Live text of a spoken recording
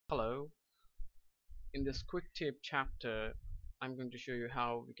Hello, in this quick tip chapter I'm going to show you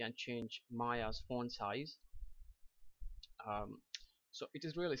how we can change Maya's font size. um, so it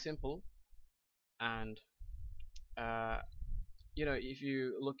is really simple, and uh, if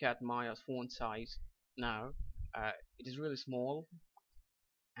you look at Maya's font size now, it is really small,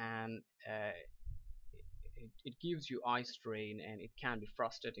 and it gives you eye strain, and it can be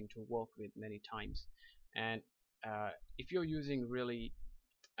frustrating to work with many times. And if you're using really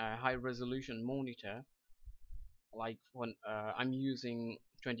high resolution monitor, like when I'm using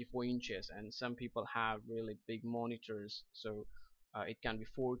 24 inches, and some people have really big monitors, so it can be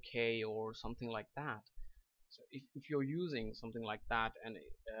 4K or something like that. So if you're using something like that, and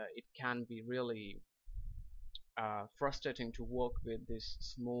it can be really frustrating to work with this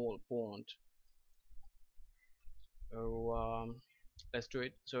small font. So let's do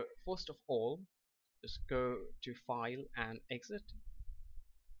it. So first of all, just go to file and exit,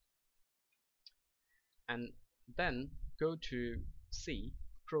 and then go to C,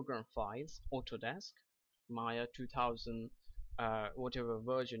 program files, Autodesk, Maya 2000, whatever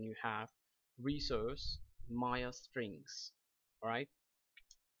version you have, resource, Maya strings. Alright,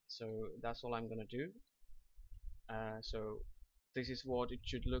 so that's all I'm gonna do. So this is what it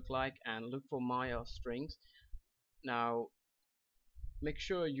should look like, and look for Maya strings. Now make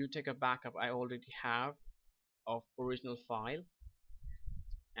sure you take a backup. I already have of original file,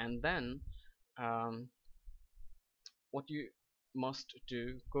 and then um, what you must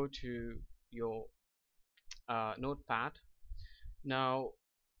do, go to your notepad. Now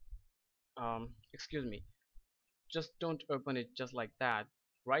excuse me, just don't open it just like that.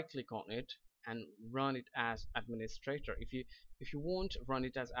 Right click on it and run it as administrator. If you won't run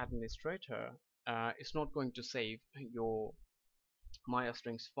it as administrator, it's not going to save your Maya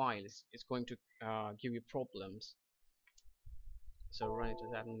strings files. It's going to give you problems. So run it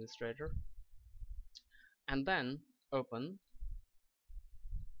as administrator, and then open.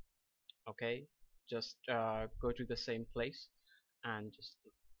 Okay, just go to the same place and just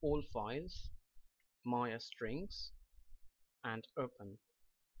all files, Maya strings, and open.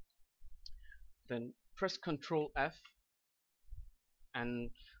 Then press Ctrl F and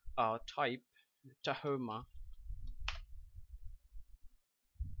type Tahoma.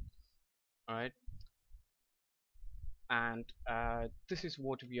 Alright, and this is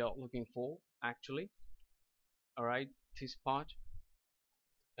what we are looking for actually. Alright, this part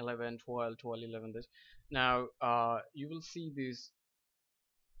 11, 12, 12, 11, this. Now you will see this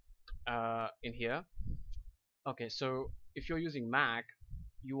in here. Okay, so if you're using Mac,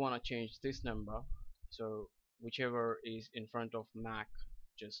 you want to change this number, so whichever is in front of Mac,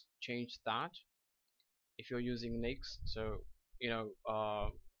 just change that. If you're using Linux, so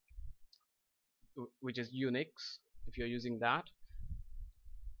which is Unix, if you're using that,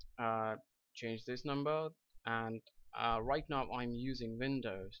 uh, change this number. And right now I'm using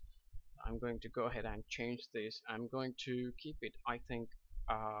Windows. I'm going to go ahead and change this. I'm going to keep it, I think,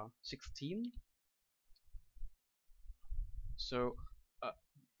 16. So uh,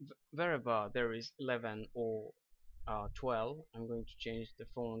 wherever there is 11 or 12, I'm going to change the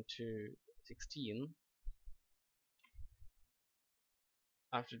font to 16.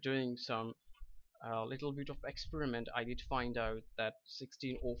 After doing some little bit of experiment, I did find out that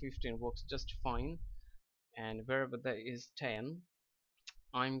 16 or 15 works just fine, and wherever there is 10,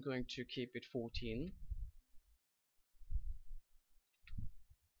 I'm going to keep it 14,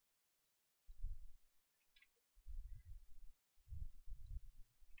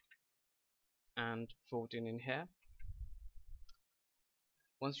 and 14 in here.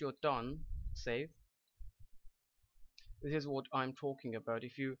 Once you're done, save. This is what I'm talking about.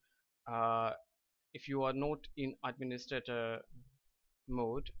 Uh, if you are not in administrator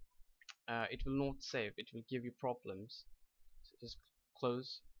mode, it will not save. It will give you problems. So just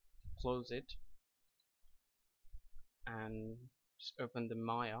close it, and just open the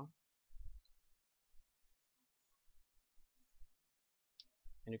Maya,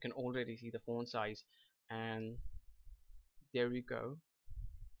 and you can already see the font size, and there we go.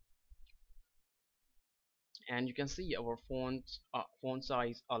 And you can see our font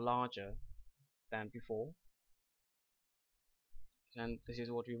size are larger than before, and this is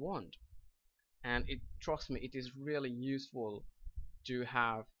what we want. And trust me, it is really useful to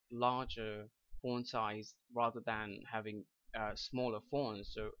have larger font size rather than having smaller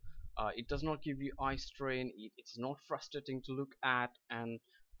fonts. So it does not give you eye strain. It's not frustrating to look at, and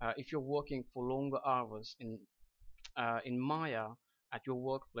if you're working for longer hours in Maya at your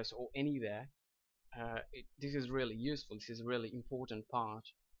workplace or anywhere, this is really useful. This is a really important part,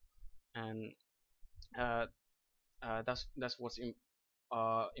 and uh, that's what's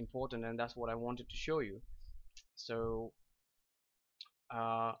important, and that's what I wanted to show you. So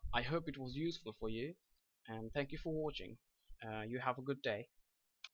I hope it was useful for you, and thank you for watching. You have a good day.